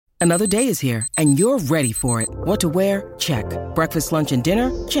Another day is here, and you're ready for it. What to wear? Check. Breakfast, lunch, and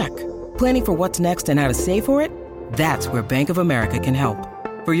dinner? Check. Planning for what's next and how to save for it? That's where Bank of America can help.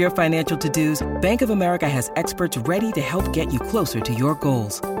 For your financial to-dos, Bank of America has experts ready to help get you closer to your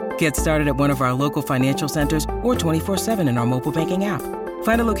goals. Get started at one of our local financial centers or 24/7 in our mobile banking app.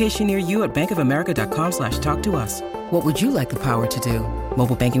 Find a location near you at bankofamerica.com/talktous. What would you like the power to do?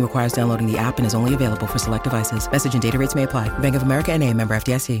 Mobile banking requires downloading the app and is only available for select devices. Message and data rates may apply. Bank of America N.A., member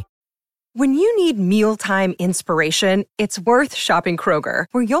FDIC. When you need mealtime inspiration, it's worth shopping Kroger,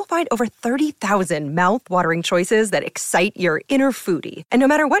 where you'll find over 30,000 mouth-watering choices that excite your inner foodie. And no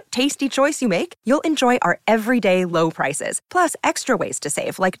matter what tasty choice you make, you'll enjoy our everyday low prices, plus extra ways to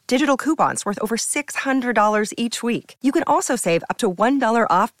save, like digital coupons worth over $600 each week. You can also save up to $1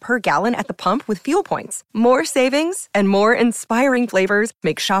 off per gallon at the pump with fuel points. More savings and more inspiring flavors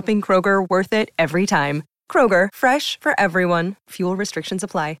make shopping Kroger worth it every time. Kroger, fresh for everyone. Fuel restrictions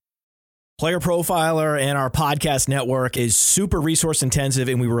apply. Player Profiler and our podcast network is super resource intensive,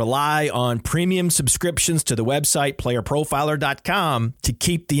 and we rely on premium subscriptions to the website playerprofiler.com to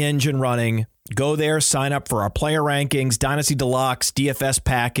keep the engine running. Go there, sign up for our player rankings, Dynasty Deluxe, DFS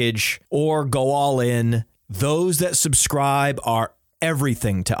package, or go all in. Those that subscribe are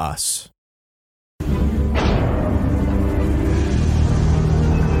everything to us.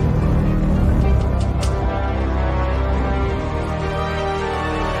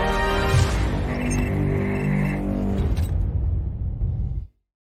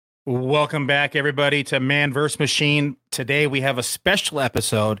 Welcome back, everybody, to Man vs. Machine. Today we have a special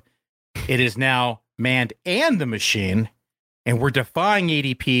episode. It is now Man and the Machine, and we're defying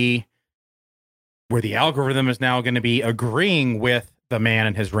ADP, where the algorithm is now going to be agreeing with the man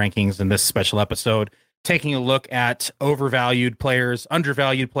and his rankings in this special episode, taking a look at overvalued players,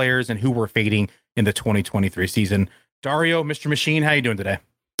 undervalued players, and who we're fading in the 2023 season. Dario, Mr. Machine, how you doing today?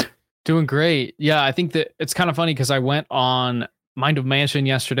 Doing great. Yeah, I think that it's kind of funny because I went on Mind of Mansion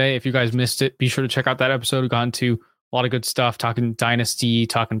yesterday. If you guys missed it, be sure to check out that episode. We've gone to a lot of good stuff, talking Dynasty,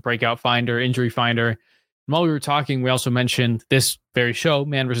 talking Breakout Finder, Injury Finder. And while we were talking, we also mentioned this very show,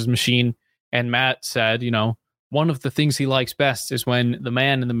 Man vs. Machine. And Matt said, one of the things he likes best is when the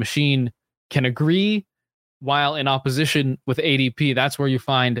man and the machine can agree while in opposition with ADP. That's where you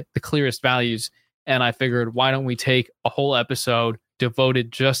find the clearest values. And I figured, why don't we take a whole episode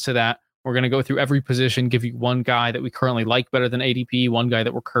devoted just to that? We're going to go through every position, give you one guy that we currently like better than ADP, one guy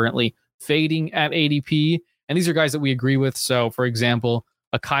that we're currently fading at ADP. And these are guys that we agree with. So, for example,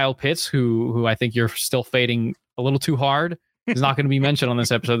 a Kyle Pitts, who I think you're still fading a little too hard, is not going to be mentioned on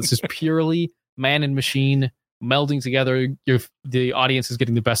this episode. This is purely man and machine melding together. The audience is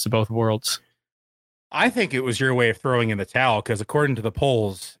getting the best of both worlds. I think it was your way of throwing in the towel, because according to the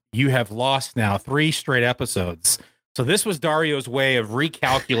polls, you have lost now 3 straight episodes. So this was Dario's way of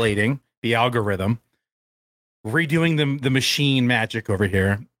recalculating the algorithm, redoing the machine magic over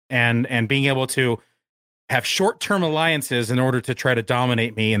here, and being able to have short-term alliances in order to try to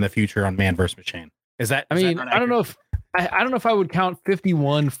dominate me in the future on Man vs. Machine. Is that? I mean, I don't know if I would count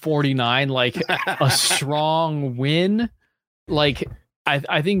 51-49 like a strong win. Like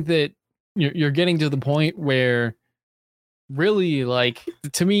I think that you're getting to the point where really, like,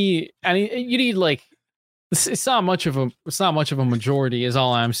 to me, I mean, you need like. It's not much of a majority is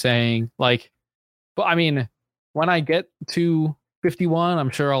all I'm saying. Like, but I mean, when I get to 51, I'm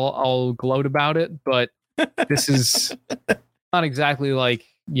sure I'll gloat about it, but this is not exactly like,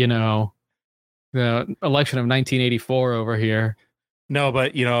 the election of 1984 over here. No,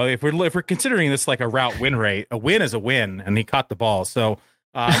 but if we're considering this like a route win rate, a win is a win, and he caught the ball. So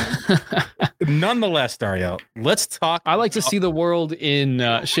nonetheless, Dario, let's talk. I like to see the world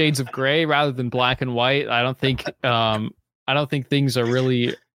in shades of gray rather than black and white. I don't think things are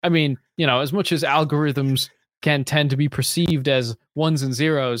really. I mean, as much as algorithms can tend to be perceived as ones and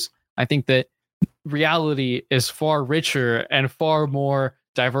zeros, I think that reality is far richer and far more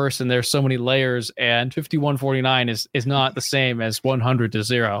diverse, and there's so many layers. And 51-49 is not the same as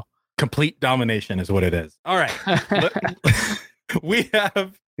 100-0. Complete domination is what it is. All right. We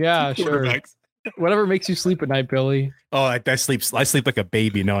have sure. Whatever makes you sleep at night, Billy. Oh, I sleep like a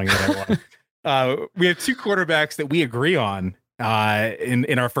baby knowing that I won. We have 2 quarterbacks that we agree on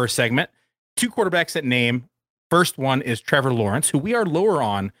in our first segment. 2 quarterbacks that name. First one is Trevor Lawrence, who we are lower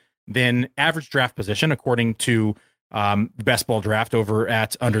on than average draft position according to the Best Ball Draft over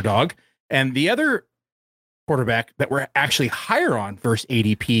at Underdog. And the other quarterback that we're actually higher on versus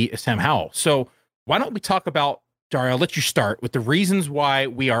ADP is Sam Howell. So why don't we talk about, Dario, I'll let you start with the reasons why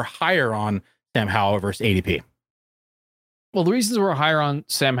we are higher on Sam Howell versus ADP. Well, the reasons we're higher on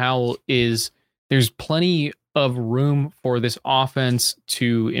Sam Howell is there's plenty of room for this offense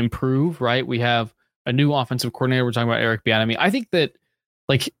to improve, right? We have a new offensive coordinator. We're talking about Eric Bieniemy. I think that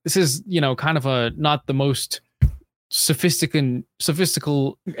like this is, kind of a not the most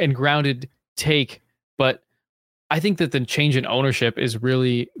sophistical and grounded take, but I think that the change in ownership is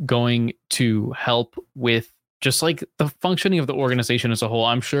really going to help with just like the functioning of the organization as a whole.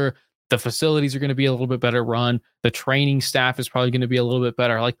 I'm sure the facilities are going to be a little bit better run. The training staff is probably going to be a little bit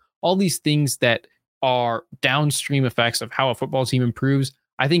better. Like all these things that are downstream effects of how a football team improves.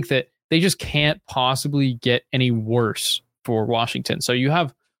 I think that they just can't possibly get any worse for Washington. So I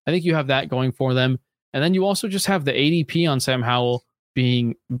think you have that going for them. And then you also just have the ADP on Sam Howell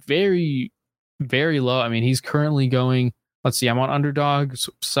being very, very low. I mean, he's currently going, let's see, I'm on Underdog's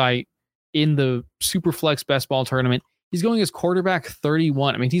site in the Superflex Best Ball Tournament. He's going as quarterback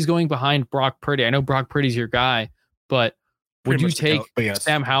 31. I mean, he's going behind Brock Purdy. I know Brock Purdy's your guy, but would you take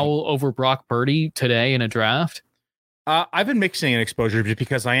Sam Howell over Brock Purdy today in a draft? I've been mixing in exposure just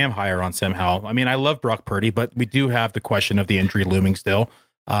because I am higher on Sam Howell. I mean, I love Brock Purdy, but we do have the question of the injury looming still,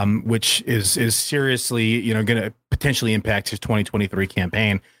 which is seriously, going to potentially impact his 2023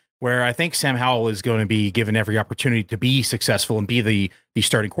 campaign, where I think Sam Howell is going to be given every opportunity to be successful and be the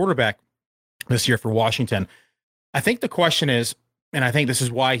starting quarterback this year for Washington. I think the question is, and I think this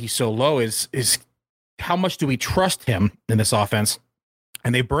is why he's so low, is how much do we trust him in this offense?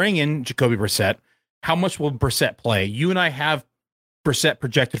 And they bring in Jacoby Brissett. How much will Brissett play? You and I have Brissett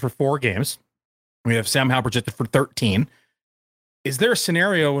projected for 4 games. We have Sam Howell projected for 13. Is there a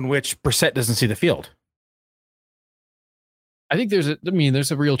scenario in which Brissett doesn't see the field? I think there's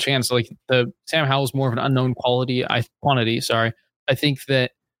a real chance. Like the Sam Howell's more of an unknown quantity. I think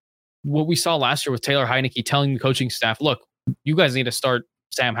that what we saw last year with Taylor Heineke telling the coaching staff, look, you guys need to start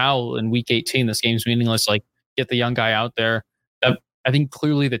Sam Howell in week 18. This game's meaningless. Like get the young guy out there. I think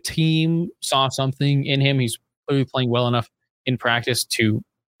clearly the team saw something in him. He's clearly playing well enough in practice to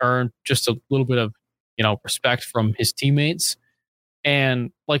earn just a little bit of, respect from his teammates.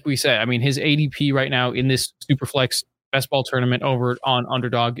 And like we said, I mean, his ADP right now in this Superflex Best Ball Tournament over on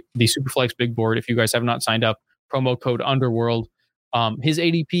Underdog, the Superflex Big Board, if you guys have not signed up, promo code Underworld. His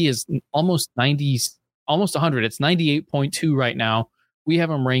ADP is almost 90, almost 100. It's 98.2 right now. We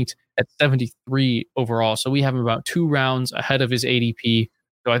have him ranked at 73 overall. So we have him about 2 rounds ahead of his ADP.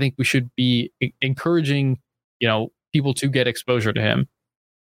 So I think we should be encouraging, people to get exposure to him.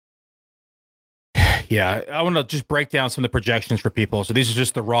 Yeah, I want to just break down some of the projections for people. So these are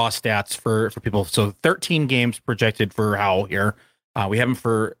just the raw stats for people. So 13 games projected for Howell here. We have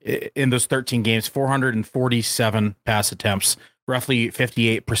him in those 13 games, 447 pass attempts, roughly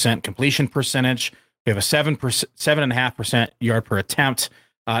 58% completion percentage. We have a 7.5% yard per attempt.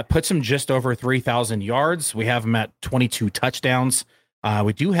 Puts him just over 3,000 yards. We have him at 22 touchdowns.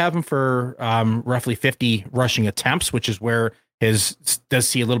 We do have him for roughly 50 rushing attempts, which is where does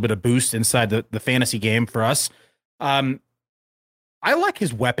see a little bit of boost inside the fantasy game for us. I like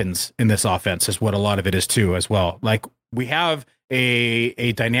his weapons in this offense is what a lot of it is too as well. Like we have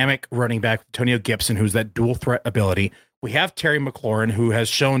a dynamic running back, Antonio Gibson, who's that dual threat ability. We have Terry McLaurin, who has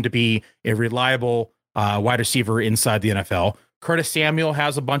shown to be a reliable wide receiver inside the NFL. Curtis Samuel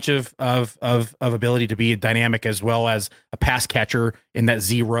has a bunch of ability to be dynamic as well as a pass catcher in that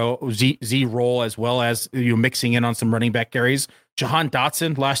Z role, as well as mixing in on some running back carries. Jahan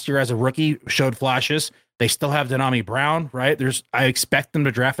Dotson last year as a rookie showed flashes. They still have Denami Brown, right? I expect them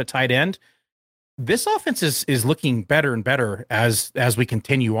to draft a tight end. This offense is looking better and better as we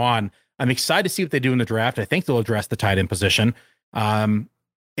continue on. I'm excited to see what they do in the draft. I think they'll address the tight end position.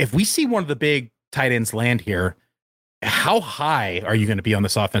 If we see one of the big tight ends land here, how high are you going to be on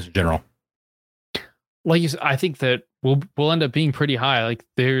this offense in general? Like you said, I think that we'll end up being pretty high. Like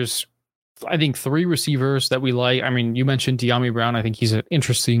there's, I think 3 receivers that we like. I mean, you mentioned De'Ami Brown. I think he's an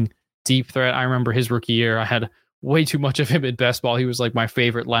interesting deep threat. I remember his rookie year. I had way too much of him in best ball. He was like my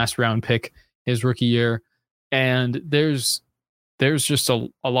favorite last round pick his rookie year. And there's just a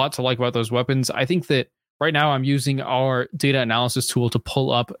lot to like about those weapons. I think that right now I'm using our data analysis tool to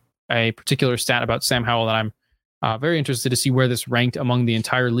pull up a particular stat about Sam Howell that I'm very interested to see where this ranked among the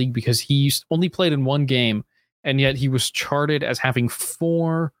entire league, because he only played in 1 game, and yet he was charted as having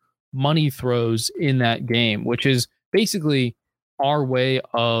 4 money throws in that game, which is basically our way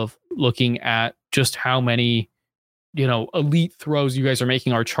of looking at just how many, elite throws you guys are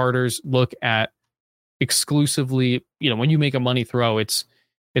making. Our charters look at exclusively, when you make a money throw, it's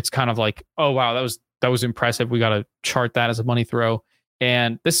kind of like, oh wow, that was impressive. We got to chart that as a money throw.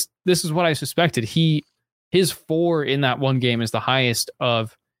 And this is what I suspected. His 4 in that 1 game is the highest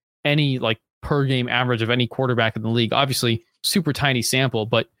of any like per game average of any quarterback in the league. Obviously, super tiny sample,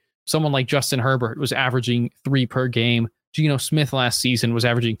 but someone like Justin Herbert was averaging 3 per game. Geno Smith last season was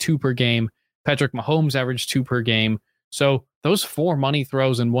averaging 2 per game. Patrick Mahomes averaged 2 per game. So those 4 money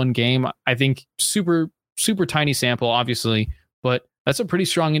throws in one game, I think super tiny sample, obviously, but that's a pretty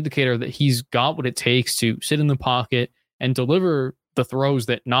strong indicator that he's got what it takes to sit in the pocket and deliver the throws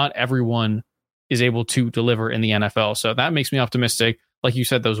that not everyone is able to deliver in the NFL. So that makes me optimistic. Like you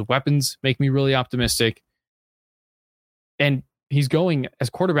said, those weapons make me really optimistic. And he's going as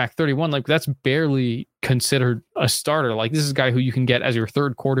quarterback 31. Like, that's barely considered a starter. Like, this is a guy who you can get as your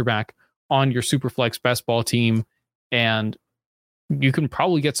third quarterback on your Superflex best ball team, and you can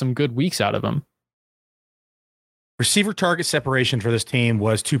probably get some good weeks out of him. Receiver target separation for this team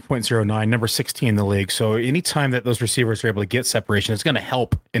was 2.09, number 16 in the league. So anytime that those receivers are able to get separation, it's going to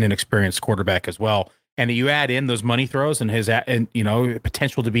help in an experienced quarterback as well. And you add in those money throws and his, and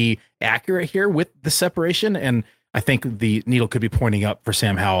potential to be accurate here with the separation, and I think the needle could be pointing up for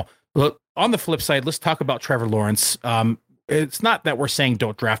Sam Howell. Look, on the flip side, let's talk about Trevor Lawrence. It's not that we're saying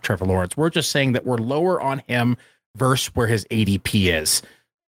don't draft Trevor Lawrence. We're just saying that we're lower on him versus where his ADP is.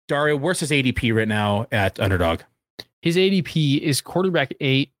 Dario, where's his ADP right now at Underdog? His ADP is quarterback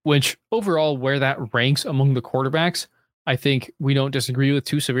 8, which overall, where that ranks among the quarterbacks, I think we don't disagree with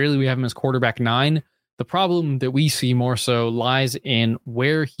too severely. We have him as quarterback 9. The problem that we see more so lies in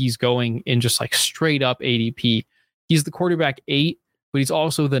where he's going in just like straight up ADP. He's the quarterback 8, but he's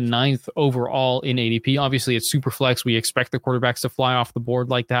also the 9th overall in ADP. Obviously, it's super flex. We expect the quarterbacks to fly off the board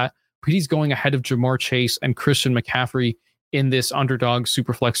like that, but he's going ahead of Jamar Chase and Christian McCaffrey in this Underdog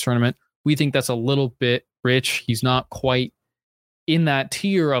super flex tournament. We think that's a little bit rich. He's not quite in that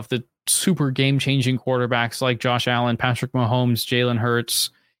tier of the super game-changing quarterbacks like Josh Allen, Patrick Mahomes, Jalen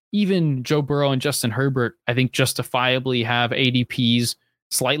Hurts, even Joe Burrow and Justin Herbert. I think justifiably have ADPs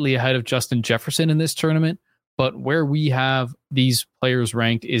slightly ahead of Justin Jefferson in this tournament. But where we have these players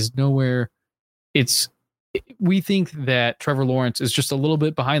ranked is nowhere. We think that Trevor Lawrence is just a little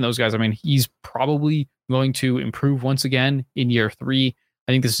bit behind those guys. I mean, he's probably going to improve once again in year 3.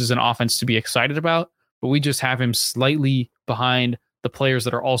 I think this is an offense to be excited about, but we just have him slightly behind the players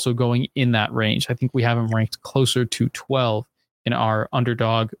that are also going in that range. I think we have him ranked closer to 12 in our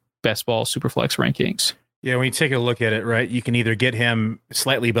Underdog best ball superflex rankings. Yeah, when you take a look at it, right, you can either get him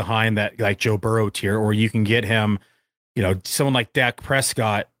slightly behind that like Joe Burrow tier, or you can get him, someone like Dak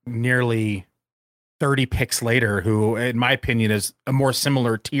Prescott nearly 30 picks later, who, in my opinion, is a more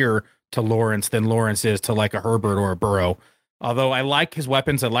similar tier to Lawrence than Lawrence is to like a Herbert or a Burrow. Although I like his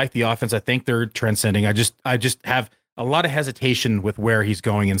weapons, I like the offense. I think they're transcending. I just have a lot of hesitation with where he's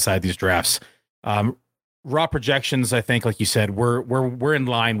going inside these drafts. Raw projections, I think, like you said, we're in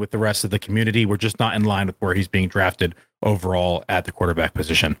line with the rest of the community. We're just not in line with where he's being drafted overall at the quarterback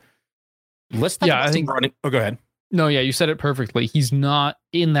position. Let's talk about some running. Oh, go ahead. No, yeah, you said it perfectly. He's not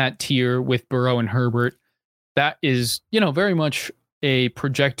in that tier with Burrow and Herbert. That is, very much a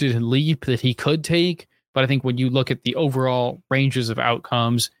projected leap that he could take. But I think when you look at the overall ranges of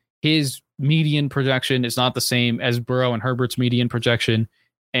outcomes, his median projection is not the same as Burrow and Herbert's median projection.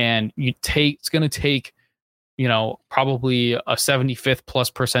 And it's going to take, probably a 75th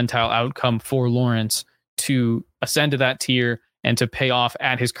plus percentile outcome for Lawrence to ascend to that tier and to pay off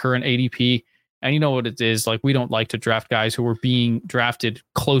at his current ADP. And you know what it is, like, we don't like to draft guys who are being drafted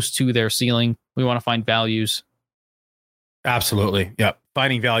close to their ceiling. We want to find values. Absolutely. Yeah.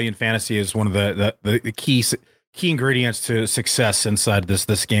 Finding value in fantasy is one of the key ingredients to success inside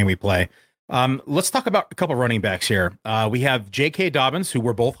this game we play. Let's talk about a couple running backs here. We have J.K. Dobbins, who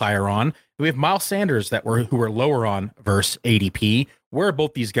we're both higher on. We have Miles Sanders who we're lower on versus ADP. Where are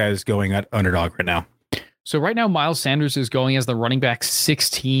both these guys going at Underdog right now? So right now, Miles Sanders is going as the running back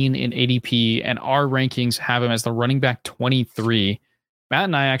 16 in ADP, and our rankings have him as the running back 23. Matt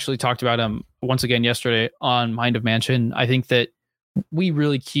and I actually talked about him once again yesterday on Mind of Mansion. I think that we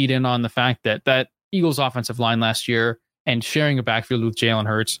really keyed in on the fact that Eagles offensive line last year and sharing a backfield with Jalen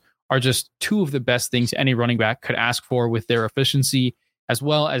Hurts are just two of the best things any running back could ask for with their efficiency, as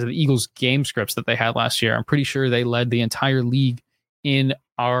well as the Eagles game scripts that they had last year. I'm pretty sure they led the entire league in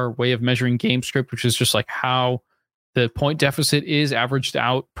our way of measuring game script, which is just like how the point deficit is averaged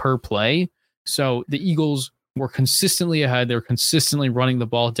out per play. So the Eagles were consistently ahead. They're consistently running the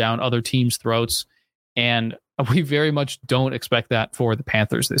ball down other teams' throats. And we very much don't expect that for the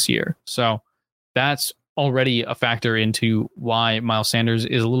Panthers this year. So that's already a factor into why Miles Sanders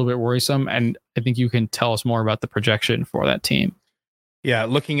is a little bit worrisome. And I think you can tell us more about the projection for that team. Yeah,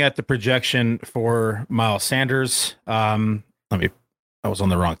 looking at the projection for Miles Sanders, I was on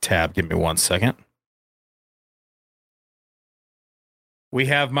the wrong tab. Give me 1 second. We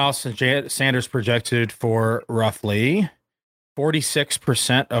have Miles Sanders projected for roughly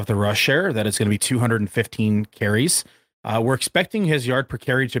 46% of the rush share. That is going to be 215 carries. We're expecting his yard per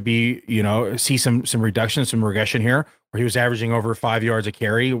carry to be, see some reduction, some regression here, where he was averaging over 5 yards a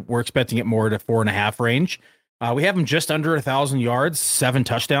carry. We're expecting it more to 4.5 range. We have him just under 1,000 yards, 7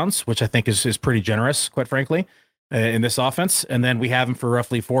 touchdowns, which I think is pretty generous, quite frankly, in this offense. And then we have him for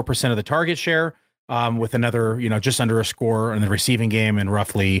roughly 4% of the target share, with another, just under a score in the receiving game and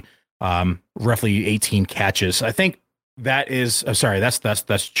roughly 18 catches. I think that is, that's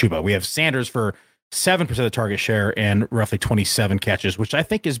Chuba. We have Sanders for 7% of the target share and roughly 27 catches, which I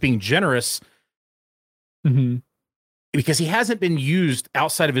think is being generous. Mm-hmm. Because he hasn't been used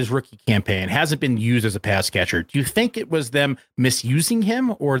outside of his rookie campaign, hasn't been used as a pass catcher. Do you think it was them misusing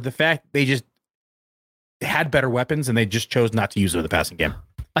him, or the fact they just had better weapons and they just chose not to use him in the passing game?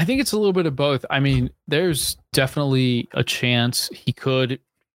 I think it's a little bit of both. I mean, there's definitely a chance he could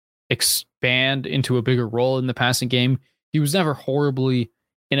expand into a bigger role in the passing game. He was never horribly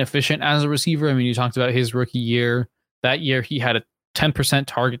inefficient as a receiver. I mean, you talked about his rookie year. That year, he had a 10%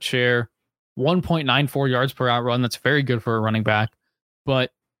 target share, 1.94 yards per out run. That's very good for a running back.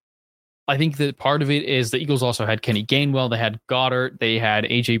 But I think that part of it is the Eagles also had Kenny Gainwell. They had Goddard. They had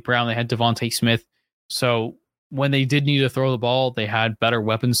A.J. Brown. They had Devontae Smith. So when they did need to throw the ball, they had better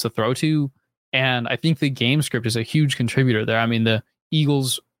weapons to throw to. And I think the game script is a huge contributor there. I mean, the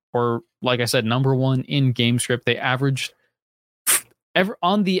Eagles were, like I said, number one in game script. They averaged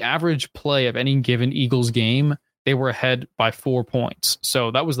on the average play of any given Eagles game, they were ahead by 4 points.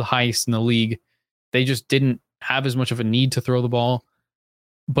 So that was the highest in the league. They just didn't have as much of a need to throw the ball.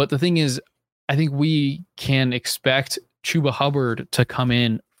 But the thing is, I think we can expect Chuba Hubbard to come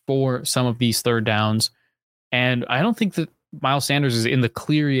in for some of these third downs. And I don't think that Miles Sanders is in the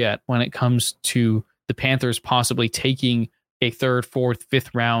clear yet when it comes to the Panthers possibly taking a 3rd, 4th,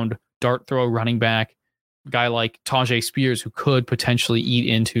 5th round dart throw running back, guy like Tajay Spears, who could potentially eat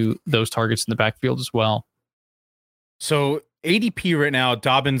into those targets in the backfield as well. So ADP right now,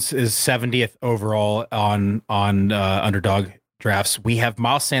 Dobbins is 70th overall on underdog drafts. We have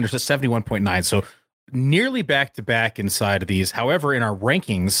Miles Sanders at 71.9, so nearly back to back inside of these. However, in our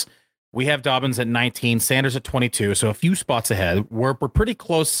rankings, we have Dobbins at 19, Sanders at 22, so a few spots ahead. We're pretty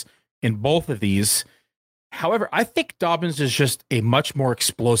close in both of these. However, I think Dobbins is just a much more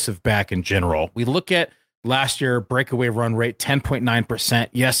explosive back in general. We look at last year, breakaway run rate, 10.9%.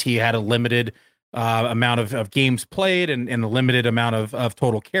 Yes, he had a limited amount of games played and a limited amount of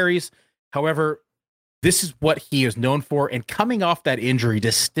total carries. However, this is what he is known for. And coming off that injury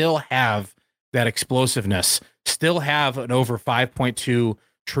to still have that explosiveness, still have an over 5.2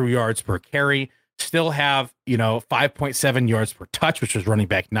 true yards per carry, still have, 5.7 yards per touch, which was running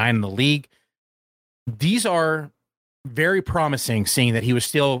back 9 in the league. These are very promising, seeing that he was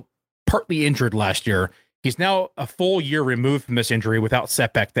still partly injured last year. He's now a full year removed from this injury without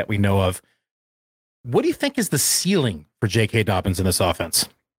setback that we know of. What do you think is the ceiling for J.K. Dobbins in this offense?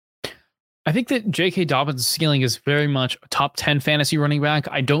 I think that J.K. Dobbins' ceiling is very much a top 10 fantasy running back.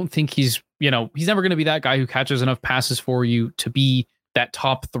 I don't think he's never going to be that guy who catches enough passes for you to be that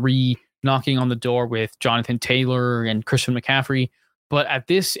top 3 knocking on the door with Jonathan Taylor and Christian McCaffrey. But at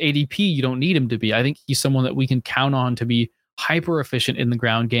this ADP, you don't need him to be. I think he's someone that we can count on to be hyper efficient in the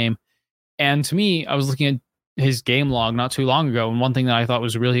ground game. And to me, I was looking at his game log not too long ago, and one thing that I thought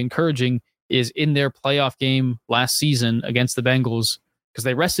was really encouraging is in their playoff game last season against the Bengals, because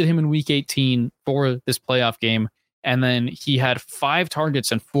they rested him in week 18 for this playoff game. And then he had 5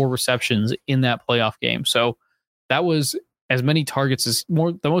 targets and 4 receptions in that playoff game. So that was as many targets as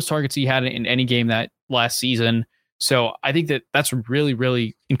the most targets he had in any game that last season. So I think that that's really,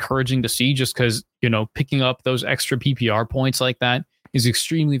 really encouraging to see, just because, picking up those extra PPR points like that is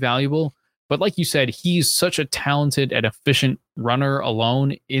extremely valuable. But like you said, he's such a talented and efficient runner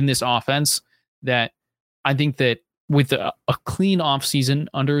alone in this offense that I think that with a clean offseason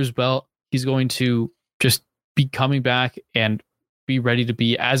under his belt, he's going to just be coming back and be ready to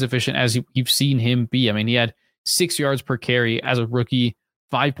be as efficient as you've seen him be. I mean, he had 6 yards per carry as a rookie,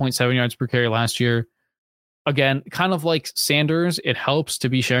 5.7 yards per carry last year. Again, kind of like Sanders, it helps to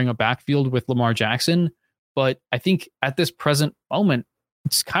be sharing a backfield with Lamar Jackson. But I think at this present moment,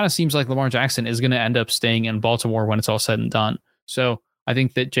 it kind of seems like Lamar Jackson is going to end up staying in Baltimore when it's all said and done. So I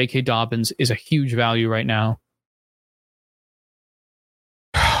think that J.K. Dobbins is a huge value right now.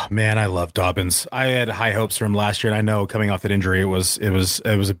 Man, I love Dobbins. I had high hopes for him last year, and I know coming off that injury, it was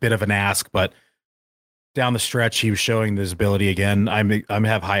a bit of an ask, but down the stretch, he was showing his ability again. I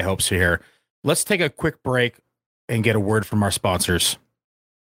have high hopes here. Let's take a quick break and get a word from our sponsors.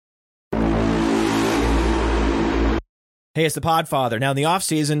 Hey, it's the Podfather. Now, in the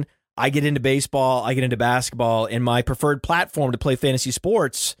offseason, I get into baseball, I get into basketball, and my preferred platform to play fantasy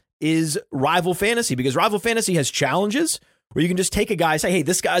sports is Rival Fantasy, because Rival Fantasy has challenges where you can just take a guy and say, hey,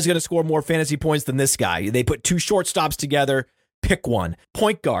 this guy's going to score more fantasy points than this guy. They put two shortstops together, pick one.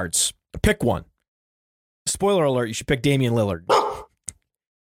 Point guards, pick one. Spoiler alert, you should pick Damian Lillard.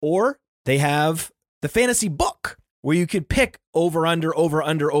 Or they have the fantasy book where you could pick over, under,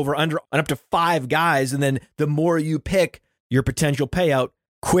 and up to 5 guys. And then the more you pick, your potential payout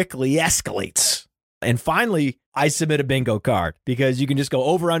quickly escalates. And finally, I submit a bingo card because you can just go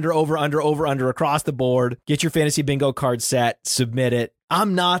over, under across the board, get your fantasy bingo card set, submit it.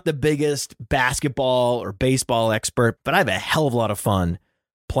 I'm not the biggest basketball or baseball expert, but I have a hell of a lot of fun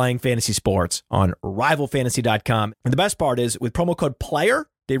playing fantasy sports on rivalfantasy.com. And the best part is with promo code PLAYER,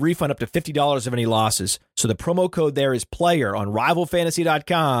 they refund up to $50 of any losses. So the promo code there is PLAYER on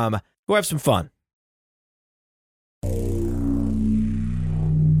rivalfantasy.com. Go have some fun.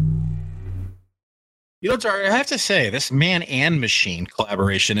 You know, Jar, I have to say, this man and machine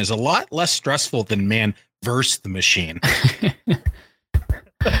collaboration is a lot less stressful than man versus the machine.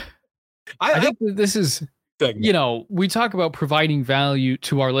 I think this is, you know, we talk about providing value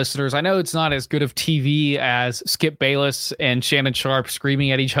to our listeners. I know it's not as good of TV as Skip Bayless and Shannon Sharp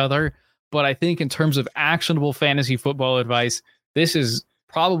screaming at each other, but I think in terms of actionable fantasy football advice, this is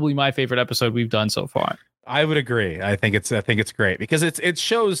probably my favorite episode we've done so far. I would agree. I think it's great because it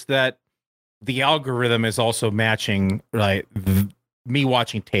shows that the algorithm is also matching me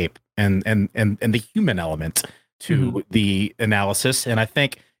watching tape and the human element to the analysis. And I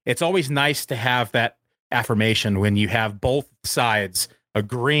think it's always nice to have that affirmation when you have both sides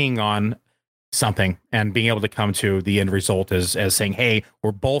agreeing on something and being able to come to the end result as saying, hey,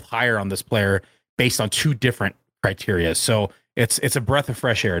 we're both higher on this player based on 2 different criteria. So it's a breath of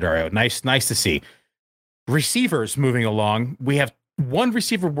fresh air, Dario. Nice to see. Receivers moving along. We have one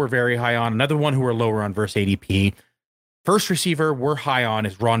receiver we're very high on, another one who we're lower on versus ADP. First receiver we're high on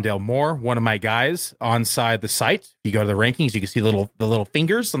is Rondale Moore, one of my guys on side the site. If you go to the rankings, you can see the little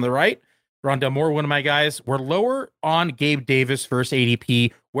fingers on the right. Rondale Moore, one of my guys. We're lower on Gabe Davis versus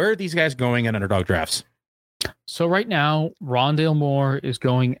ADP. Where are these guys going in underdog drafts? So right now, Rondale Moore is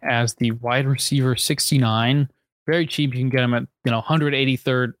going as the wide receiver 69. Very cheap. You can get him at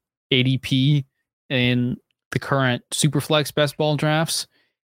 183rd ADP in the current Superflex best ball drafts.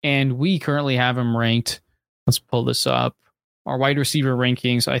 And we currently have him ranked. Let's pull this up. Our wide receiver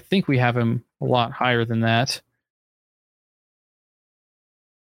rankings, I think we have him a lot higher than that.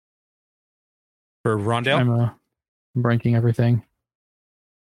 For Rondale? I'm ranking everything.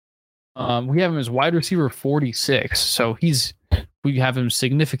 We have him as wide receiver 46. So we have him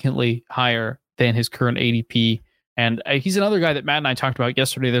significantly higher than his current ADP. And he's another guy that Matt and I talked about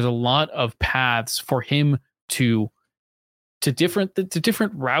yesterday. There's a lot of paths for him to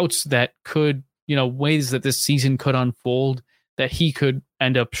different routes that could, ways that this season could unfold, that he could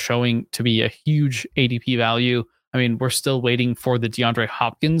end up showing to be a huge ADP value. I mean, we're still waiting for the DeAndre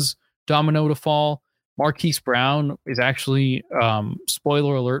Hopkins domino to fall. Marquise Brown is actually,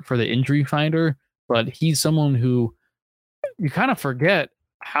 spoiler alert for the injury finder, but he's someone who you kind of forget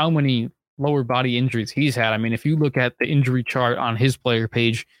how many lower body injuries he's had. I mean, if you look at the injury chart on his player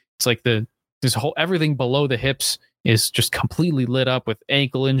page, it's like everything below the hips is just completely lit up with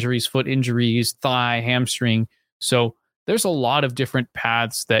ankle injuries, foot injuries, thigh, hamstring. So there's a lot of different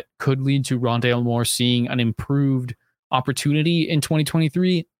paths that could lead to Rondale Moore seeing an improved opportunity in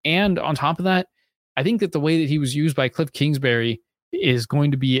 2023. And on top of that, I think that the way that he was used by Cliff Kingsbury is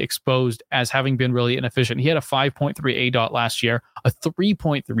going to be exposed as having been really inefficient. He had a 5.3 ADOT last year, a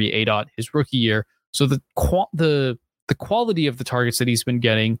 3.3 ADOT his rookie year. So the quality of the targets that he's been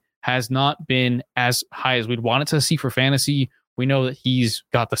getting has not been as high as we'd want it to see for fantasy. We know that he's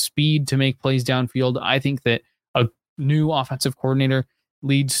got the speed to make plays downfield. I think that a new offensive coordinator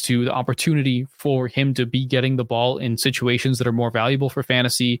leads to the opportunity for him to be getting the ball in situations that are more valuable for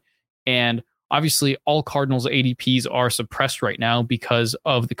fantasy. And obviously, all Cardinals ADPs are suppressed right now because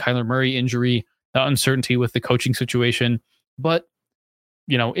of the Kyler Murray injury, the uncertainty with the coaching situation. But,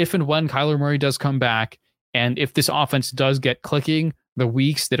 if and when Kyler Murray does come back, and if this offense does get clicking, the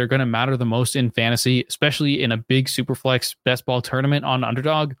weeks that are going to matter the most in fantasy, especially in a big Superflex best ball tournament on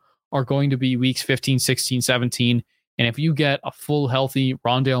Underdog, are going to be weeks 15, 16, 17. And if you get a full healthy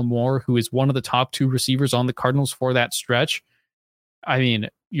Rondale Moore, who is one of the top 2 receivers on the Cardinals for that stretch, I mean,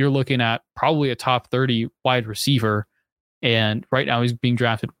 you're looking at probably a top 30 wide receiver. And right now he's being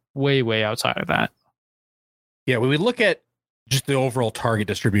drafted way, way outside of that. Yeah, when we look at just the overall target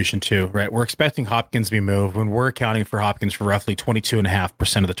distribution too, right? We're expecting Hopkins to be moved when we're accounting for Hopkins for roughly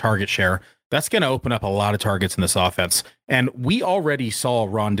 22.5% of the target share. That's going to open up a lot of targets in this offense. And we already saw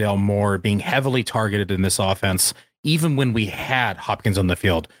Rondale Moore being heavily targeted in this offense, even when we had Hopkins on the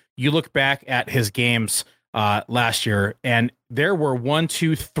field. You look back at his games last year, and there were 1,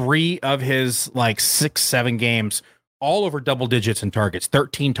 2, 3 of his like 6, 7 games all over double digits in targets.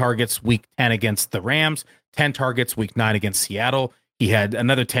 13 targets week 10 against the Rams, 10 targets week 9 against Seattle. He had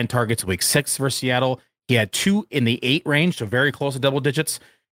another 10 targets week 6 for Seattle. He had 2 in the 8 range, so very close to double digits.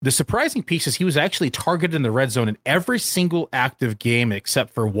 The surprising piece is he was actually targeted in the red zone in every single active game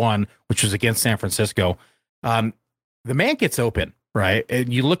except for one, which was against San Francisco. The man gets open, right?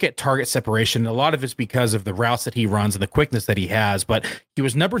 And you look at target separation, a lot of it's because of the routes that he runs and the quickness that he has, but he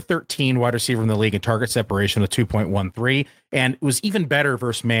was number 13 wide receiver in the league in target separation with 2.13, and it was even better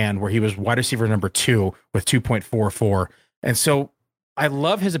versus man, where he was wide receiver number 2 with 2.44. And so I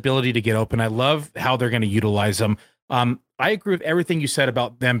love his ability to get open. I love how they're going to utilize him. I agree with everything you said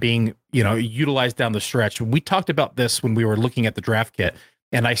about them being, utilized down the stretch. We talked about this when we were looking at the draft kit.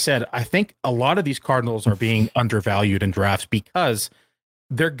 And I said, I think a lot of these Cardinals are being undervalued in drafts because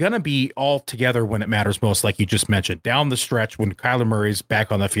they're going to be all together when it matters most, like you just mentioned. Down the stretch, when Kyler Murray's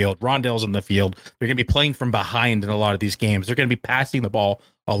back on the field, Rondale's on the field, they're going to be playing from behind in a lot of these games. They're going to be passing the ball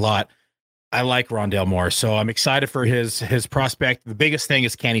a lot. I like Rondale Moore, so I'm excited for his prospect. The biggest thing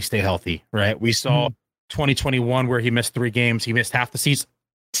is, can he stay healthy, right? We saw 2021 where he missed 3 games. He missed half the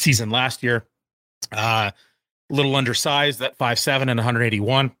season last year. A little undersized at 5'7" and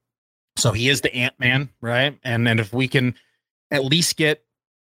 181. So he is the Ant-Man, right? And if we can at least get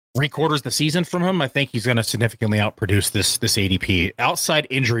 3/4 of the season from him, I think he's going to significantly outproduce this ADP. Outside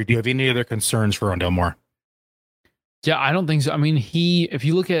injury, do you have any other concerns for Rondale Moore? Yeah, I don't think so. I mean, if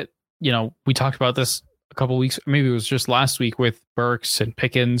you look at, we talked about this a couple weeks, maybe it was just last week with Burks and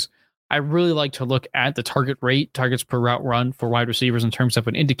Pickens. I really like to look at the target rate, targets per route run for wide receivers in terms of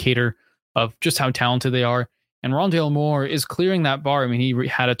an indicator of just how talented they are. And Rondale Moore is clearing that bar. I mean, he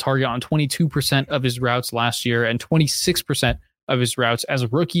had a target on 22% of his routes last year and 26% of his routes as a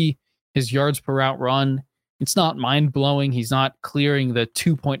rookie. His yards per route run, it's not mind-blowing. He's not clearing the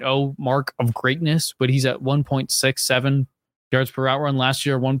 2.0 mark of greatness, but he's at 1.67 yards per route run last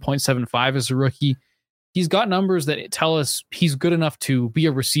year, 1.75 as a rookie. He's got numbers that tell us he's good enough to be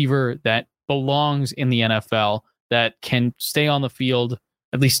a receiver that belongs in the NFL, that can stay on the field,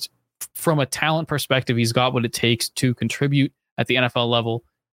 at least from a talent perspective. He's got what it takes to contribute at the NFL level,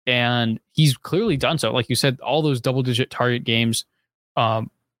 and he's clearly done so. Like you said, all those double-digit target games,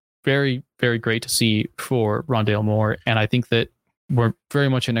 very, very great to see for Rondale Moore, and I think that we're very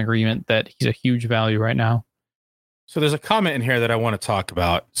much in agreement that he's a huge value right now. So there's a comment in here that I want to talk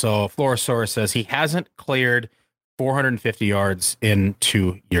about. So Florosaurus says he hasn't cleared 450 yards in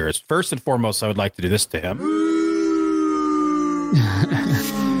 2 years. First and foremost, I would like to do this to him.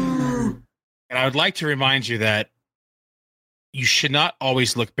 And I would like to remind you that you should not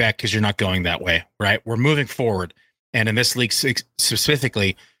always look back because you're not going that way, right? We're moving forward. And in this league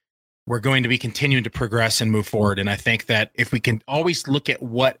specifically, we're going to be continuing to progress and move forward. And I think that if we can always look at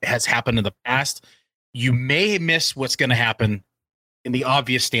what has happened in the past, you may miss what's going to happen in the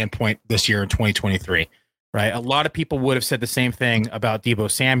obvious standpoint this year in 2023, right? A lot of people would have said the same thing about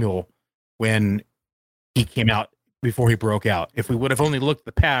Deebo Samuel when he came out before he broke out. If we would have only looked at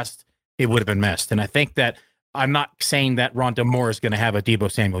the past, it would have been missed. And I think that I'm not saying that Rondale Moore is going to have a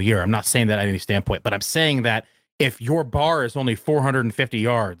Deebo Samuel year. I'm not saying that at any standpoint, but I'm saying that if your bar is only 450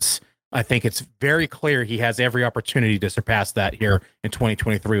 yards, I think it's very clear he has every opportunity to surpass that here in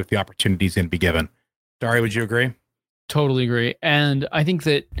 2023 with the opportunities going to be given. Dari, would you agree? Totally agree. And I think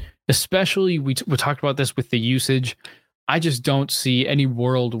that especially we talked about this with the usage. I just don't see any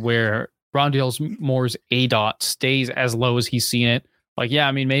world where Rondale Moore's ADOT stays as low as he's seen it. Like, yeah,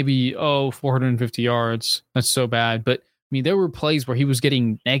 I mean, maybe, 450 yards. That's so bad. But I mean, there were plays where he was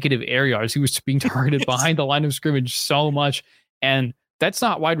getting negative air yards. He was being targeted behind the line of scrimmage so much. And that's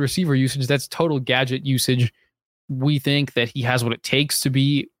not wide receiver usage. That's total gadget usage. We think that he has what it takes to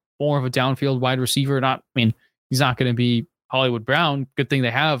be more of a downfield wide receiver. He's not going to be Hollywood Brown. Good thing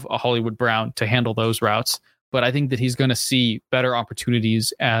they have a Hollywood Brown to handle those routes. But I think that he's going to see better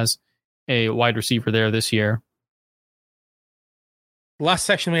opportunities as a wide receiver there this year. Last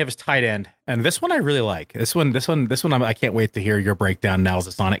section we have is tight end, and this one I really like. This one I can't wait to hear your breakdown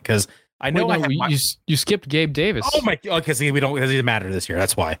analysis on it because I know you skipped Gabe Davis. Oh my! Because he doesn't matter this year.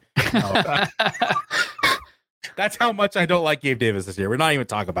 That's why. That's how much I don't like Gabe Davis this year. We're not even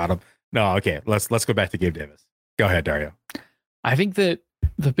talking about him. No, okay. Let's go back to Gabe Davis. Go ahead, Dario. I think that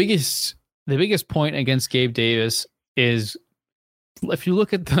the biggest point against Gabe Davis is if you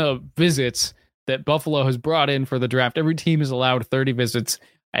look at the visits that Buffalo has brought in for the draft, every team is allowed 30 visits.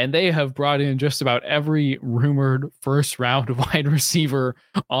 and they have brought in just about every rumored first round wide receiver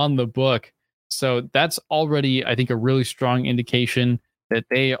on the book. So that's already, I think, a really strong indication that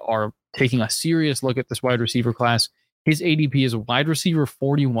they are taking a serious look at this wide receiver class. His ADP is wide receiver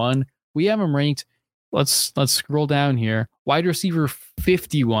 41. We have him ranked. Let's scroll down here. Wide receiver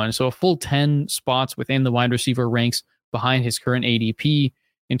 51. So a full 10 spots within the wide receiver ranks behind his current ADP.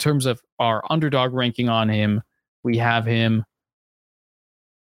 In terms of our underdog ranking on him, we have him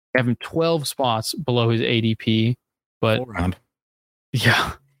 12 spots below his ADP. But Full round.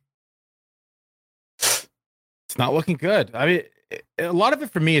 Yeah. It's not looking good. I mean, a lot of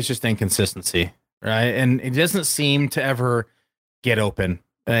it for me is just inconsistency, right? And it doesn't seem to ever get open.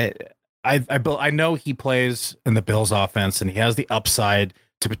 I know he plays in the Bills offense and he has the upside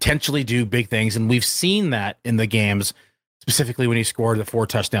to potentially do big things. And we've seen that in the games, specifically when he scored the 4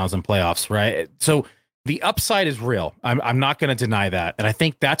 touchdowns in playoffs, right? So the upside is real. I'm not going to deny that. And I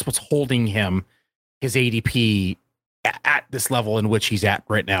think that's what's holding him, his ADP at this level in which he's at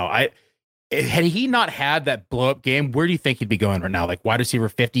right now. Had he not had that blow up game, where do you think he'd be going right now? Like wide receiver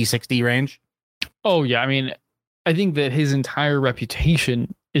 50, 60 range? Oh, yeah. I mean, I think that his entire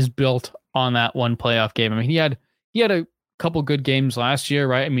reputation is built on that one playoff game. I mean, he had a couple good games last year,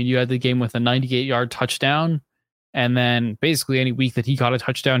 right? I mean, you had the game with a 98-yard touchdown, and then basically any week that he caught a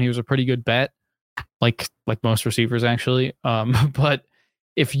touchdown, he was a pretty good bet, like most receivers actually. But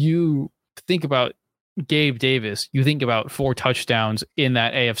if you think about Gabe Davis, you think about 4 touchdowns in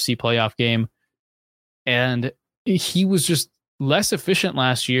that AFC playoff game, and he was just less efficient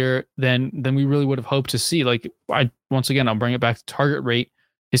last year than we really would have hoped to see. Like, I'll bring it back to target rate.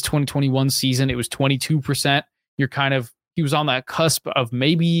 His 2021 season, it was 22%. He was on that cusp of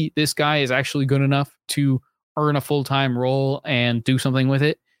maybe this guy is actually good enough to earn a full-time role and do something with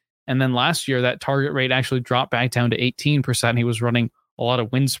it. And then last year, that target rate actually dropped back down to 18%. He was running a lot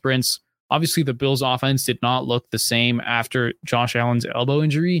of wind sprints. Obviously, the Bills offense did not look the same after Josh Allen's elbow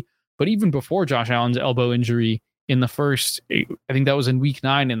injury, but even before Josh Allen's elbow injury, in the first, I think that was in week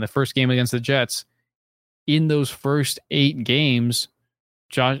 9 in the first game against the Jets, in those first 8 games,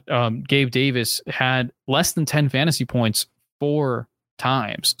 Gabe Davis had less than 10 fantasy points 4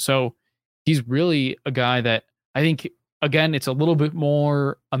 times. So he's really a guy that I think, again, it's a little bit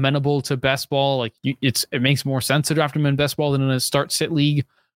more amenable to best ball. Like it makes more sense to draft him in best ball than in a start-sit league.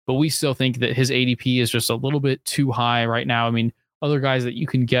 But we still think that his ADP is just a little bit too high right now. I mean, other guys that you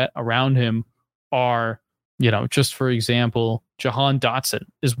can get around him are, just for example, Jahan Dotson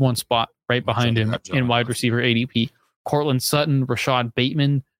is 1 spot right behind him in wide receiver ADP. Cortland Sutton, Rashad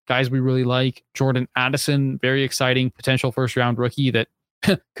Bateman, guys we really like. Jordan Addison, very exciting potential first-round rookie that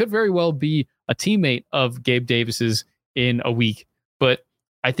could very well be a teammate of Gabe Davis's in a week. But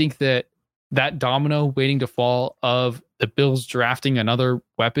I think that domino waiting to fall of the Bills drafting another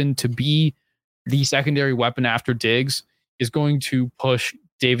weapon to be the secondary weapon after Diggs is going to push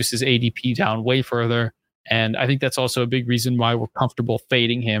Davis's ADP down way further. And I think that's also a big reason why we're comfortable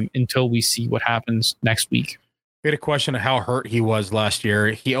fading him until we see what happens next week. We had a question of how hurt he was last year.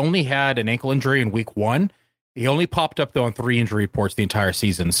 He only had an ankle injury in week 1. He only popped up, though, on 3 injury reports the entire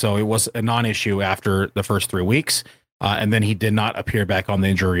season. So it was a non-issue after the first 3 weeks. And then he did not appear back on the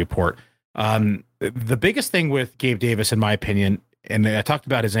injury report. The biggest thing with Gabe Davis, in my opinion, and I talked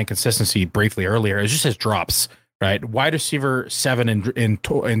about his inconsistency briefly earlier, is just his drops, right? Wide receiver 7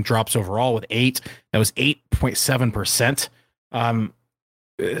 in drops overall with 8. That was 8.7%.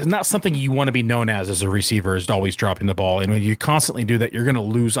 It's not something you want to be known as a receiver, is always dropping the ball. And when you constantly do that, you're going to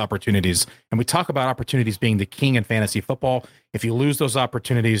lose opportunities. And we talk about opportunities being the king in fantasy football. If you lose those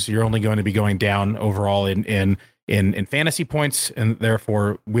opportunities, you're only going to be going down overall in fantasy points, and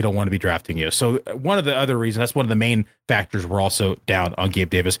therefore we don't want to be drafting you. So one of the other reasons, that's one of the main factors, we're also down on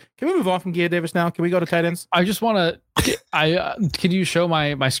Gabe Davis. Can we move on from Gabe Davis now? Can we go to tight ends? I just want to, could you show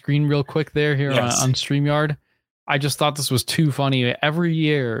my screen real quick there here on StreamYard? I just thought this was too funny. Every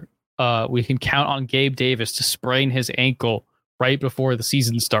year we can count on Gabe Davis to sprain his ankle right before the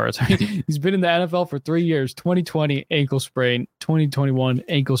season starts. I mean, he's been in the NFL for 3 years, 2020 ankle sprain, 2021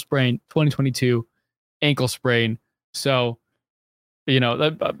 ankle sprain, 2022 ankle sprain. So,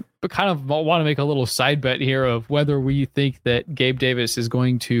 but kind of want to make a little side bet here of whether we think that Gabe Davis is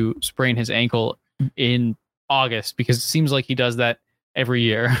going to sprain his ankle in August, because it seems like he does that every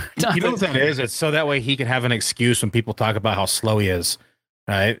year. You know what that is? It's so that way he can have an excuse when people talk about how slow he is.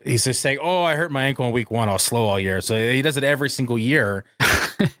 Right? He's just saying, "Oh, I hurt my ankle in week 1. I was slow all year." So he does it every single year.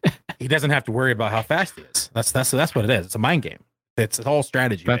 He doesn't have to worry about how fast he is. That's what it is. It's a mind game. It's all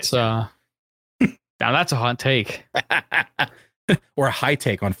strategy. That's now that's a hot take. Or a high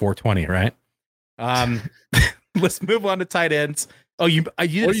take on 420, right? Let's move on to tight ends. Oh, you what are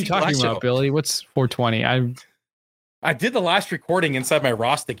you talking about, Billy? What's 420? I did the last recording inside my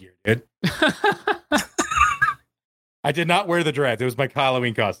Rasta gear, dude. I did not wear the dreads. It was my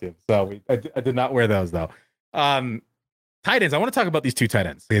Halloween costume. So I did not wear those, though. Tight ends. I want to talk about these two tight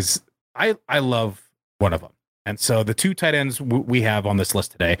ends because I love one of them. And so the two tight ends we have on this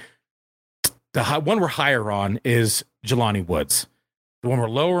list today, the one we're higher on is Jelani Woods. The one we're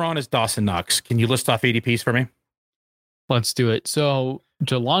lower on is Dawson Knox. Can you list off ADPs for me? Let's do it. So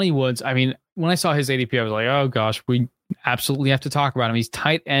Jelani Woods, I mean, when I saw his ADP, I was like, oh gosh, we absolutely have to talk about him. He's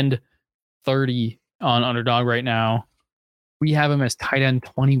tight end 30 on Underdog right now. We have him as tight end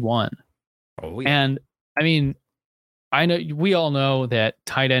 21. Oh, yeah. And I mean, I know we all know that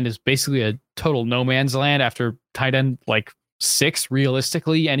tight end is basically a total no man's land after tight end like 6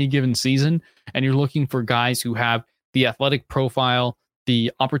 realistically any given season. And you're looking for guys who have the athletic profile,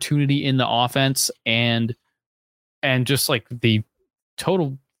 the opportunity in the offense, and just like the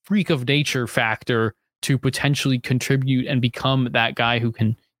total freak of nature factor to potentially contribute and become that guy who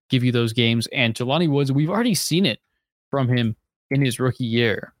can give you those games. And Jelani Woods, we've already seen it from him in his rookie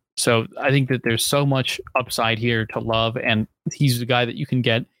year. So I think that there's so much upside here to love. And he's the guy that you can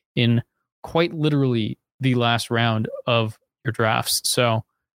get in quite literally the last round of your drafts. So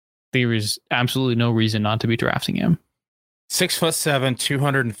there is absolutely no reason not to be drafting him. 6'7",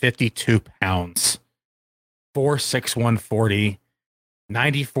 252 pounds, 4'6", 140,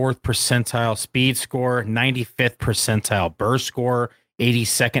 94th percentile speed score, 95th percentile burst score,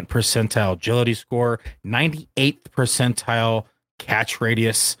 82nd percentile agility score, 98th percentile catch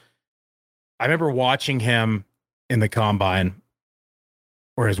radius. I remember watching him in the combine,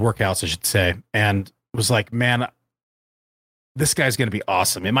 or his workouts, I should say, and was like, man, this guy's going to be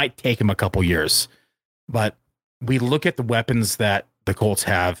awesome. It might take him a couple years, but we look at the weapons that the Colts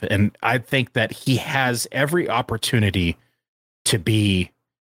have, and I think that he has every opportunity to be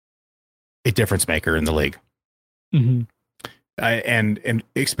a difference maker in the league. Mm-hmm. And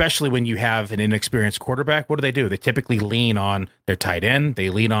especially when you have an inexperienced quarterback, what do? They typically lean on their tight end.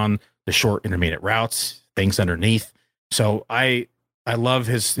 They lean on the short intermediate routes, things underneath. So I love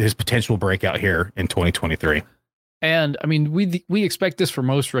his potential breakout here in 2023. And I mean, we expect this for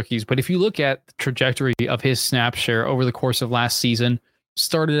most rookies, but if you look at the trajectory of his snap share over the course of last season,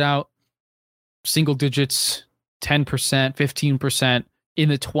 started out single digits, 10%, 15%, in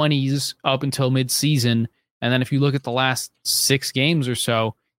the 20s up until mid-season. And then if you look at the last 6 games or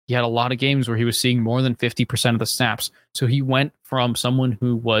so, he had a lot of games where he was seeing more than 50% of the snaps. So he went from someone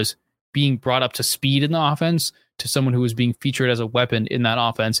who was being brought up to speed in the offense to someone who was being featured as a weapon in that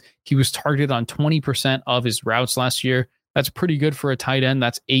offense. He was targeted on 20% of his routes last year. That's pretty good for a tight end.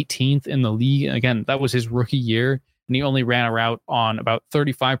 That's 18th in the league. Again, that was his rookie year, and he only ran a route on about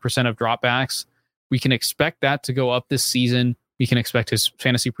 35% of dropbacks. We can expect that to go up this season. We can expect his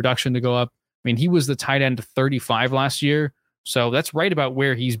fantasy production to go up. I mean, he was the tight end 35 last year, so that's right about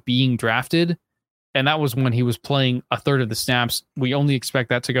where he's being drafted, and that was when he was playing a third of the snaps. We only expect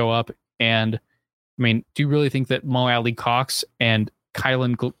that to go up, and I mean, do you really think that Mo Alley Cox and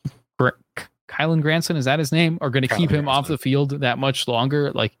Kylan Granson, is that his name, are going to keep him off the field that much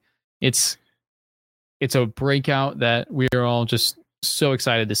longer? Like, it's a breakout that we're all just so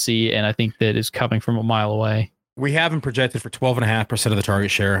excited to see, and I think that is coming from a mile away. We have him projected for 12.5% of the target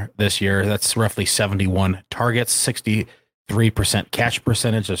share this year. That's roughly 71 targets, 63% catch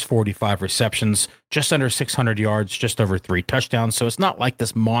percentage. There's 45 receptions, just under 600 yards, just over 3 touchdowns. So it's not like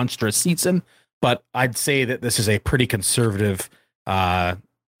this monstrous season, but I'd say that this is a pretty conservative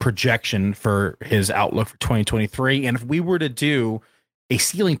projection for his outlook for 2023. And if we were to do a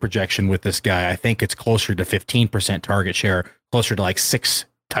ceiling projection with this guy, I think it's closer to 15% target share, closer to like 6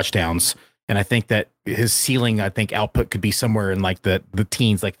 touchdowns. And I think that his ceiling, output could be somewhere in like the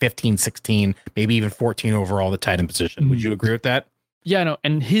teens, like 15, 16, maybe even 14 overall, the tight end position. Would you agree with that? Yeah, no.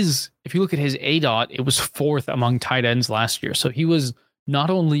 And if you look at his ADOT, it was 4th among tight ends last year. So he was not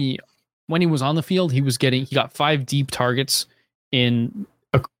only, when he was on the field, he got 5 deep targets in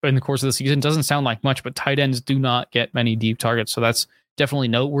the course of the season. Doesn't sound like much, but tight ends do not get many deep targets. So that's definitely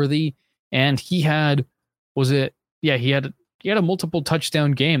noteworthy. And he had a multiple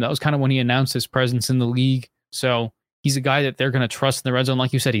touchdown game. That was kind of when he announced his presence in the league. So he's a guy that they're going to trust in the red zone.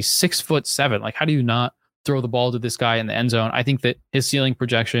 Like you said, he's 6'7". Like, how do you not throw the ball to this guy in the end zone? I think that his ceiling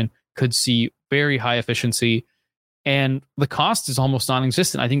projection could see very high efficiency, and the cost is almost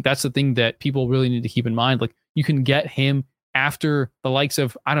non-existent. I think that's the thing that people really need to keep in mind. Like, you can get him after the likes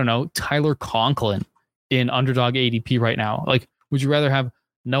of, I don't know, Tyler Conklin in Underdog ADP right now. Like, would you rather have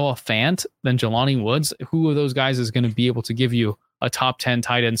Noah Fant than Jelani Woods? Who of those guys is going to be able to give you a top 10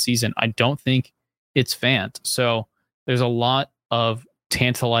 tight end season? I don't think it's Fant. So there's a lot of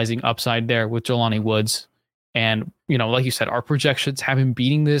tantalizing upside there with Jelani Woods. And, like you said, our projections have him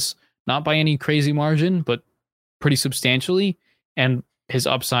beating this, not by any crazy margin, but pretty substantially. And his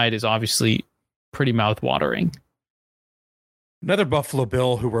upside is obviously pretty mouth-watering. Another Buffalo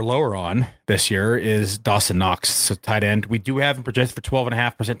Bill who we're lower on this year is Dawson Knox, so tight end. We do have him projected for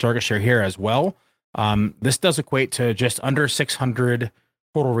 12.5% target share here as well. This does equate to just under 600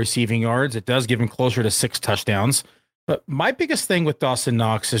 total receiving yards. It does give him closer to 6 touchdowns. But my biggest thing with Dawson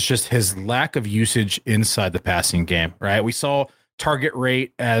Knox is just his lack of usage inside the passing game, right? We saw target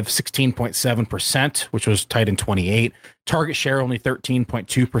rate of 16.7%, which was tight end 28. Target share only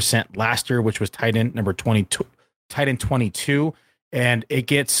 13.2% last year, which was tight end number 22. Tight end 22, and it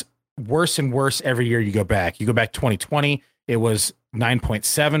gets worse and worse every year you go back. You go back 2020, it was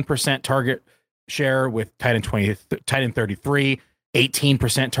 9.7% target share with tight end 33,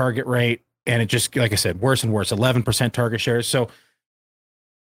 18% target rate, and it just, like I said, worse and worse, 11% target share. So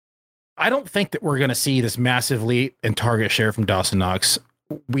I don't think that we're going to see this massive leap in target share from Dawson Knox.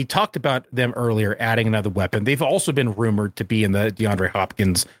 We talked about them earlier adding another weapon. They've also been rumored to be in the DeAndre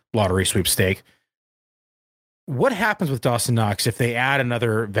Hopkins lottery sweepstake. What happens with Dawson Knox if they add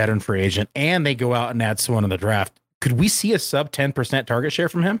another veteran free agent and they go out and add someone in the draft? Could we see a sub 10% target share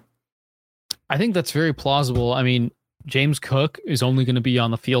from him? I think that's very plausible. I mean, James Cook is only going to be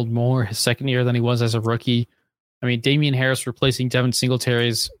on the field more his second year than he was as a rookie. I mean, Damian Harris replacing Devin Singletary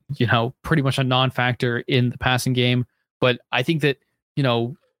is, pretty much a non-factor in the passing game. But I think that,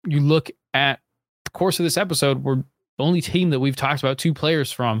 you look at the course of this episode, we're the only team that we've talked about 2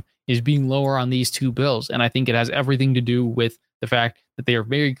 players from is being lower on these 2 bills. And I think it has everything to do with the fact that they are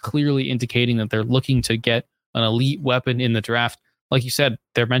very clearly indicating that they're looking to get an elite weapon in the draft. Like you said,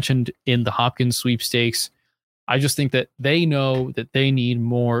 they're mentioned in the Hopkins sweepstakes. I just think that they know that they need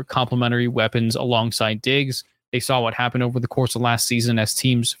more complementary weapons alongside Diggs. They saw what happened over the course of last season as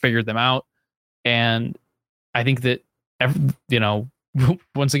teams figured them out. And I think that,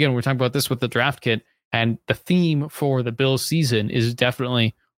 once again, we're talking about this with the draft kit, and the theme for the Bills season is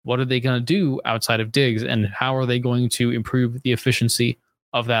definitely, what are they going to do outside of Diggs, and how are they going to improve the efficiency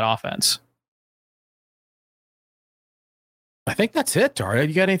of that offense? I think that's it, Dario.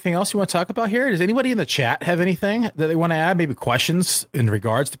 You got anything else you want to talk about here? Does anybody in the chat have anything that they want to add? Maybe questions in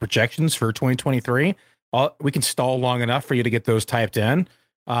regards to projections for 2023? We can stall long enough for you to get those typed in.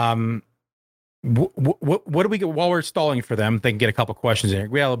 What do we get while we're stalling for them? They can get a couple questions in.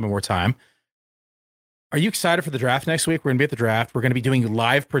 We have a little bit more time. Are you excited for the draft next week? We're going to be at the draft. We're going to be doing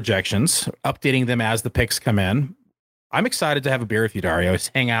live projections, updating them as the picks come in. I'm excited to have a beer with you, Dario.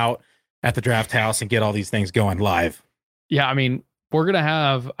 Just hang out at the draft house and get all these things going live. Yeah, I mean, we're going to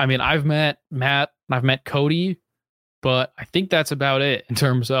have, I've met Matt, I've met Cody, but I think that's about it in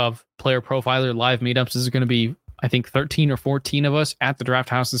terms of player profiler live meetups. This is going to be, I think, 13 or 14 of us at the draft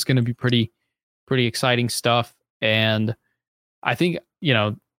house. It's going to be pretty exciting stuff. And I think,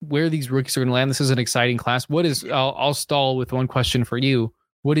 where these rookies are going to land, this is an exciting class. I'll stall with one question for you.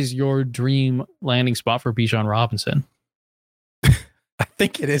 What is your dream landing spot for Bijan Robinson? I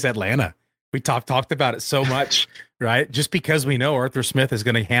think it is Atlanta. We talked about it so much, right? Just because we know Arthur Smith is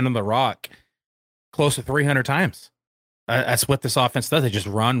going to hand him the rock close to 300 times. That's what this offense does. They just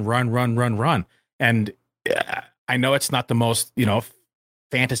run. And I know it's not the most,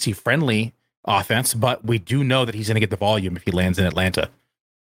 fantasy friendly offense, but we do know that he's going to get the volume if he lands in Atlanta.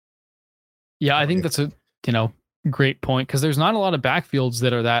 Yeah, I think that's a, great point, because there's not a lot of backfields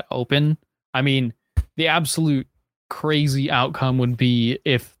that are that open. I mean, the absolute crazy outcome would be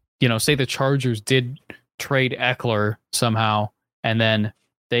if, say the Chargers did trade Eckler somehow, and then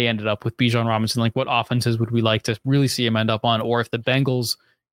they ended up with Bijan Robinson. Like, what offenses would we like to really see him end up on? Or if the Bengals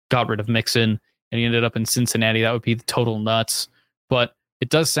got rid of Mixon and he ended up in Cincinnati, that would be the total nuts. But it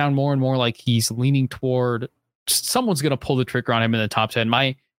does sound more and more like he's leaning toward someone's going to pull the trigger on him in the top 10.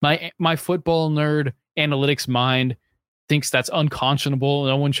 My football nerd analytics mind thinks that's unconscionable.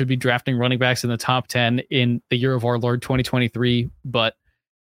 No one should be drafting running backs in the top 10 in the year of our Lord 2023, but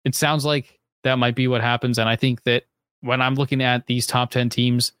it sounds like that might be what happens. And I think that when I'm looking at these top 10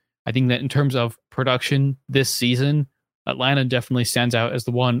 teams, I think that in terms of production this season, Atlanta definitely stands out as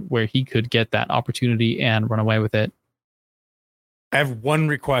the one where he could get that opportunity and run away with it. I have one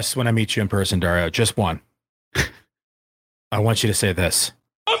request when I meet you in person, Dario. Just one. I want you to say this.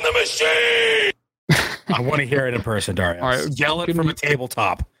 I'm the machine! I want to hear it in person, Dario. All right, yell it from a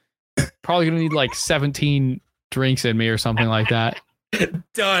tabletop. Probably going to need like 17 drinks in me or something like that.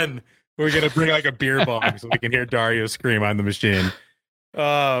 Done. We're going to bring like a beer bong so we can hear Dario scream, I'm the machine.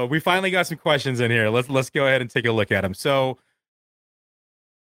 We finally got some questions in here. Let's go ahead and take a look at them. So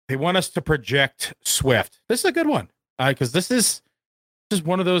they want us to project Swift. This is a good one. because this is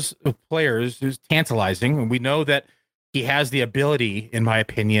one of those players who's tantalizing, and we know that he has the ability, in my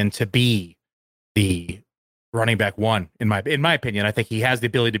opinion, to be the running back one. In my opinion, I think he has the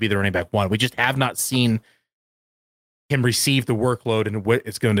ability to be the running back one. We just have not seen him receive the workload and what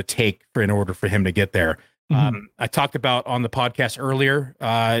it's going to take in order for him to get there. I talked about on the podcast earlier,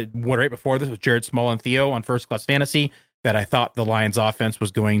 right before this, with Jared Small and Theo on First Class Fantasy, that I thought the Lions offense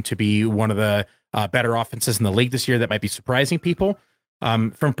was going to be one of the better offenses in the league this year. That might be surprising people.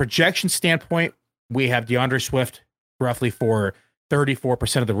 From projection standpoint, we have DeAndre Swift roughly for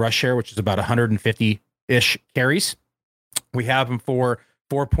 34% of the rush share, which is about 150-ish carries. We have him for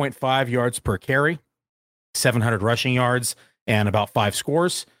 4.5 yards per carry, 700 rushing yards, and about 5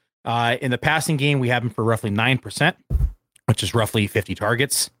 scores. In the passing game, we have him for roughly 9%, which is roughly 50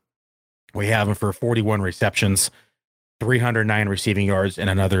 targets. We have him for 41 receptions, 309 receiving yards, and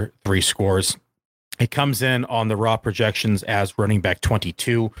another 3 scores. It comes in on the raw projections as running back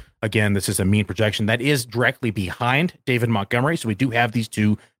 22. Again, this is a mean projection that is directly behind David Montgomery. So we do have these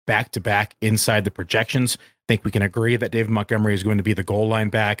two back-to-back inside the projections. I think we can agree that David Montgomery is going to be the goal line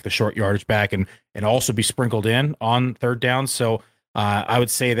back, the short yardage back, and also be sprinkled in on third down. So I would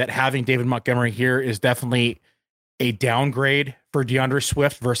say that having David Montgomery here is definitely a downgrade for DeAndre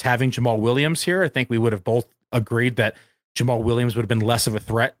Swift versus having Jamal Williams here. I think we would have both agreed that Jamal Williams would have been less of a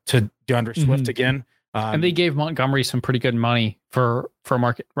threat to DeAndre Swift again. And they gave Montgomery some pretty good money for a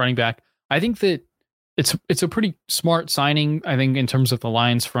market running back. I think that it's a pretty smart signing, I think, in terms of the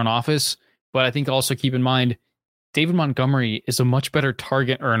Lions front office. But I think also keep in mind, David Montgomery is a much better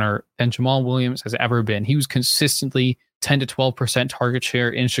target earner than Jamal Williams has ever been. He was consistently 10 to 12% target share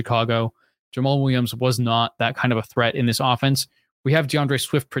in Chicago. Jamal Williams was not that kind of a threat in this offense. We have DeAndre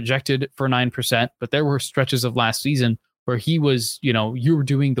Swift projected for 9%, but there were stretches of last season where he was, you were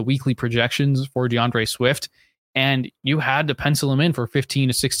doing the weekly projections for DeAndre Swift, and you had to pencil him in for 15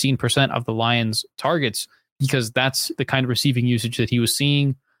 to 16% of the Lions' targets because that's the kind of receiving usage that he was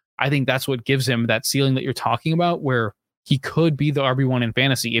seeing. I think that's what gives him that ceiling that you're talking about, where he could be the RB1 in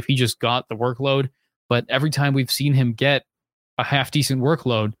fantasy if he just got the workload. But every time we've seen him get a half decent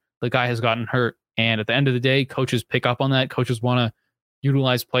workload, the guy has gotten hurt. And at the end of the day, coaches pick up on that. Coaches want to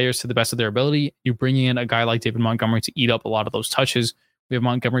utilize players to the best of their ability. You bring in a guy like David Montgomery to eat up a lot of those touches. We have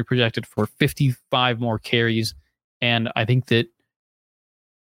Montgomery projected for 55 more carries. And I think that,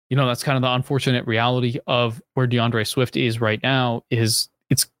 that's kind of the unfortunate reality of where DeAndre Swift is right now, is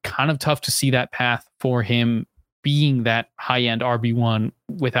it's kind of tough to see that path for him being that high-end RB1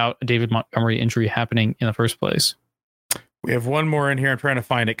 without a David Montgomery injury happening in the first place. We have one more in here. I'm trying to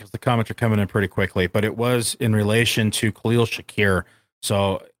find it because the comments are coming in pretty quickly, but it was in relation to Khalil Shakir.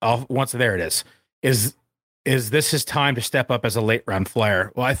 So once there it is. Is this his time to step up as a late round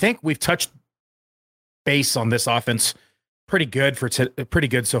flyer? Well, I think we've touched base on this offense pretty good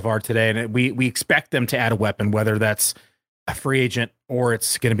so far today, and we expect them to add a weapon, whether that's a free agent or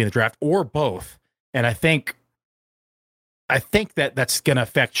it's going to be in the draft or both. And I think that that's going to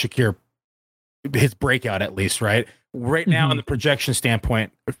affect Shakir, his breakout at least, right? Right now, in the projection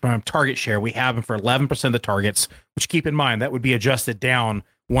standpoint, from target share, we have him for 11% of the targets, which, keep in mind, that would be adjusted down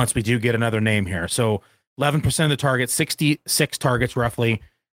once we do get another name here. So 11% of the targets, 66 targets roughly,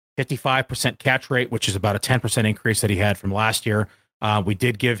 55% catch rate, which is about a 10% increase that he had from last year. We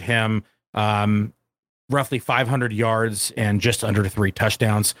did give him roughly 500 yards and just under 3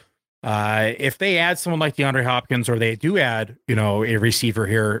 touchdowns. If they add someone like DeAndre Hopkins, or they do add, a receiver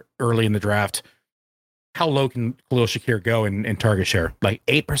here early in the draft, how low can Khalil Shakir go in target share? Like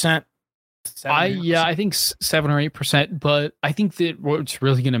 8%? I think 7 or 8%. But I think that what's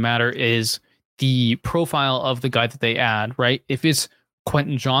really going to matter is the profile of the guy that they add, right? If it's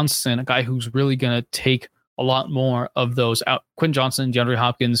Quentin Johnson, a guy who's really going to take a lot more of those out, Quentin Johnson, DeAndre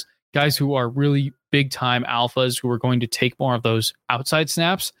Hopkins, guys who are really big time alphas who are going to take more of those outside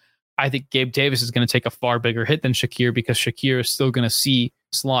snaps, I think Gabe Davis is going to take a far bigger hit than Shakir, because Shakir is still going to see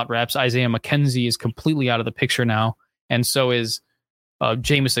slot reps. Isaiah McKenzie is completely out of the picture now, and so is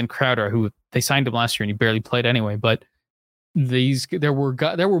Jamison Crowder, who they signed him last year and he barely played anyway. But there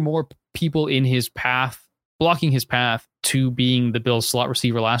were more people in his path, blocking his path to being the Bills slot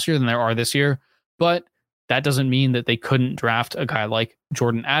receiver last year than there are this year. But that doesn't mean that they couldn't draft a guy like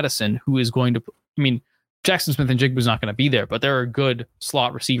Jordan Addison, who is going to, Jackson Smith and Jigba is not going to be there, but there are good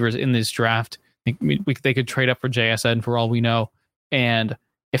slot receivers in this draft. They could trade up for JSN for all we know. And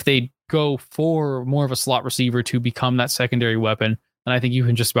if they go for more of a slot receiver to become that secondary weapon, then I think you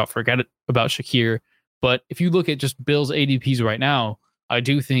can just about forget about Shakir. But if you look at just Bill's ADPs right now, I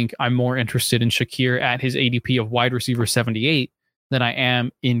do think I'm more interested in Shakir at his ADP of wide receiver 78 than I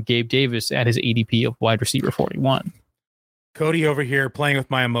am in Gabe Davis at his ADP of wide receiver 41. Cody over here playing with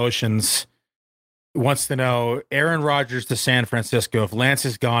my emotions wants to know Aaron Rodgers to San Francisco. If Lance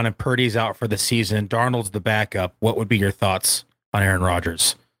is gone and Purdy's out for the season, Darnold's the backup. What would be your thoughts on Aaron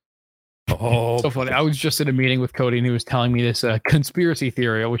Rodgers? Oh, so funny. I was just in a meeting with Cody and he was telling me this conspiracy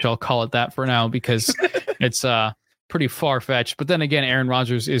theory, which I'll call it that for now because it's pretty far fetched. But then again, Aaron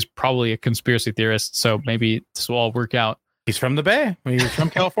Rodgers is probably a conspiracy theorist, so maybe this will all work out. He's from the Bay. He was from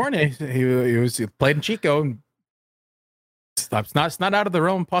California. He played in Chico. It's not out of the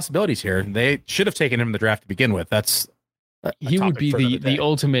realm of possibilities here. They should have taken him in the draft to begin with. He would be the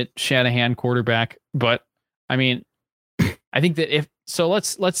ultimate Shanahan quarterback. But I mean, I think that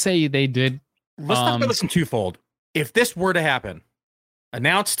let's say they did. Let's talk about this in twofold. If this were to happen,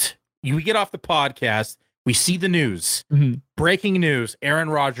 announced, we get off the podcast, we see the news, breaking news: Aaron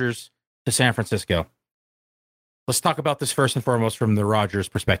Rodgers to San Francisco. Let's talk about this first and foremost from the Rodgers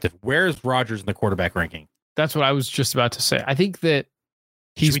perspective. Where is Rodgers in the quarterback ranking? That's what I was just about to say. I think that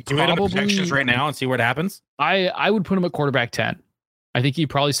he's probably projections right now and see what happens. I would put him at quarterback 10. I think he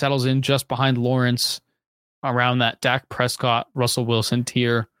probably settles in just behind Lawrence around that Dak Prescott, Russell Wilson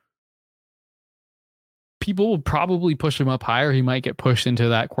tier. People will probably push him up higher. He might get pushed into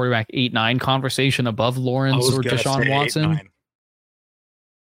that quarterback 8-9 conversation above Lawrence or Deshaun Watson. 8-9.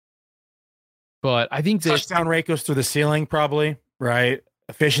 But I think that touchdown rate goes through the ceiling, probably, right?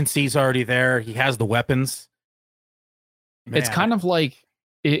 Efficiency's already there. He has the weapons. Man. It's kind of like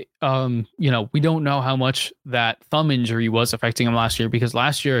it. We don't know how much that thumb injury was affecting him last year because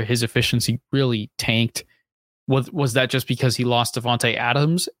last year his efficiency really tanked. Was that just because he lost Devontae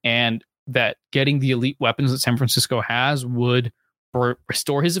Adams and that getting the elite weapons that San Francisco has would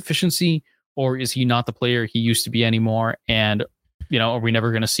restore his efficiency, or is he not the player he used to be anymore? And are we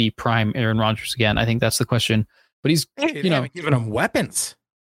never going to see prime Aaron Rodgers again? I think that's the question. But he's, haven't given him weapons.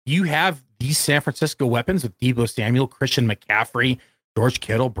 You have these San Francisco weapons with Deebo Samuel, Christian McCaffrey, George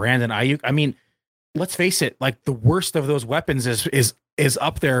Kittle, Brandon Ayuk. I mean, let's face it. Like the worst of those weapons is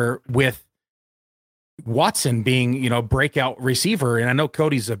up there with Watson being, breakout receiver. And I know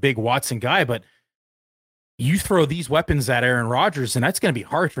Cody's a big Watson guy, but you throw these weapons at Aaron Rodgers, and that's going to be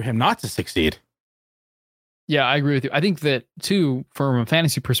hard for him not to succeed. Yeah, I agree with you. I think that too, from a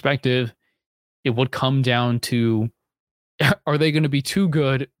fantasy perspective, it would come down to, are they going to be too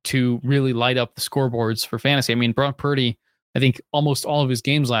good to really light up the scoreboards for fantasy? I mean, Brock Purdy, I think almost all of his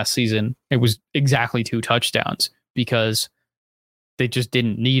games last season, it was exactly 2 touchdowns because they just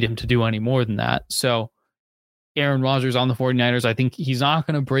didn't need him to do any more than that. So Aaron Rodgers on the 49ers, I think he's not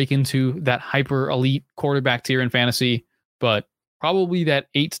going to break into that hyper elite quarterback tier in fantasy, but probably that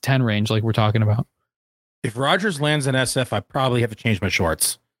 8 to 10 range like we're talking about. If Rodgers lands in SF, I probably have to change my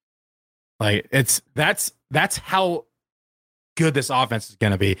shorts. Like that's how good this offense is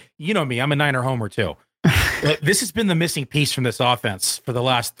going to be. You know me, I'm a Niner homer too. This has been the missing piece from this offense for the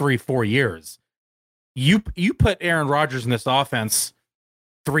last 3-4 years. You put Aaron Rodgers in this offense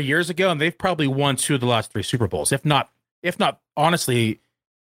 3 years ago, and they've probably won 2 of the last 3 Super Bowls. If not, honestly,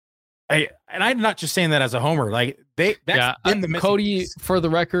 I'm not just saying that as a homer. Like been the missing Cody piece. For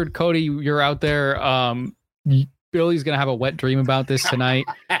the record, Cody, you're out there. Billy's gonna have a wet dream about this tonight,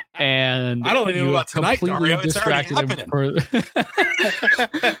 and I don't even know about tonight. Completely Dario. It's distracted him.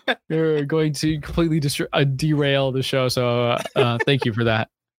 You're going to completely derail the show. So thank you for that.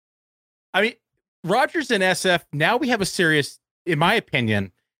 I mean, Rodgers and SF. Now we have a serious, in my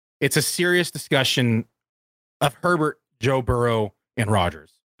opinion, it's a serious discussion of Herbert, Joe Burrow, and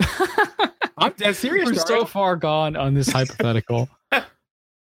Rodgers. I'm dead serious. We're so far gone on this hypothetical.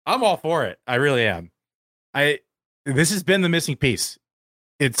 I'm all for it. I really am. This has been the missing piece.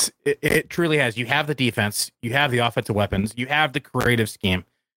 It truly has. You have the defense, you have the offensive weapons, you have the creative scheme.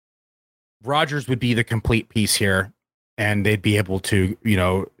 Rodgers would be the complete piece here, and they'd be able to,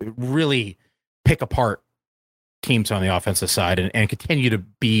 really pick apart teams on the offensive side and continue to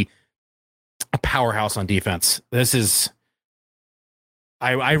be a powerhouse on defense. This is,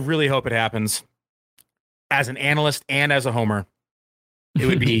 I really hope it happens. As an analyst and as a homer, it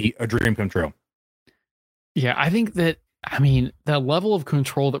would be a dream come true. Yeah, I think that, the level of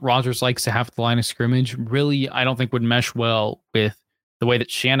control that Rodgers likes to have at the line of scrimmage really, I don't think would mesh well with the way that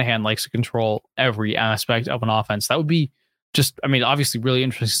Shanahan likes to control every aspect of an offense. That would be just, obviously really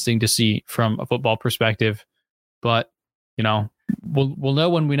interesting to see from a football perspective, but, we'll know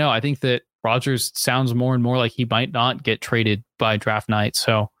when we know. I think that Rodgers sounds more and more like he might not get traded by draft night.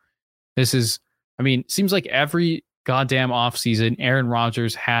 So this is, seems like every goddamn offseason, Aaron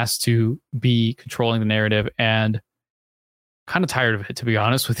Rodgers has to be controlling the narrative, and kind of tired of it, to be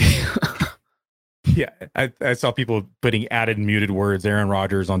honest with you. Yeah, I saw people putting added muted words, Aaron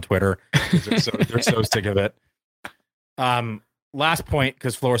Rodgers, on Twitter. They're so sick of it. Last point,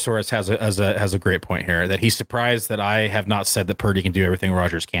 because Florosaurus has a great point here, that he's surprised that I have not said that Purdy can do everything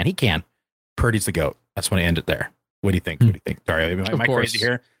Rodgers can. He can. Purdy's the GOAT. That's when I end it there. What do you think? What do you think? Sorry, am I crazy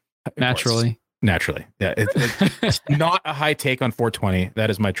here? Naturally. Yeah. It's not a high take on 420. That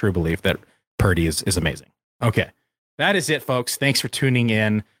is my true belief that Purdy is amazing. Okay. That is it, folks. Thanks for tuning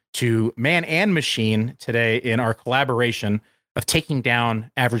in to Man and Machine today in our collaboration of taking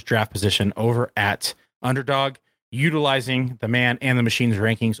down average draft position over at Underdog, utilizing the Man and the Machine's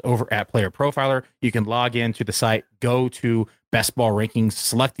rankings over at Player Profiler. You can log into the site, go to Best Ball Rankings,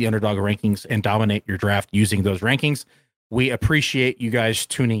 select the Underdog rankings, and dominate your draft using those rankings. We appreciate you guys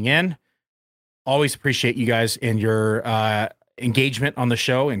tuning in. Always appreciate you guys in your engagement on the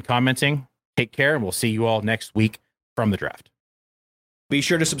show and commenting. Take care, and we'll see you all next week from the draft. Be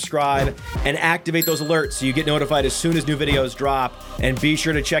sure to subscribe and activate those alerts so you get notified as soon as new videos drop. And be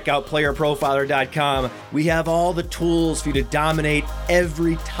sure to check out playerprofiler.com. We have all the tools for you to dominate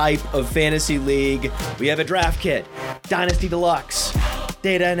every type of fantasy league. We have a draft kit, Dynasty Deluxe,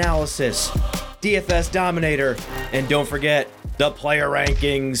 data analysis, DFS Dominator, and don't forget the player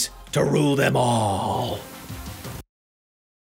rankings to rule them all.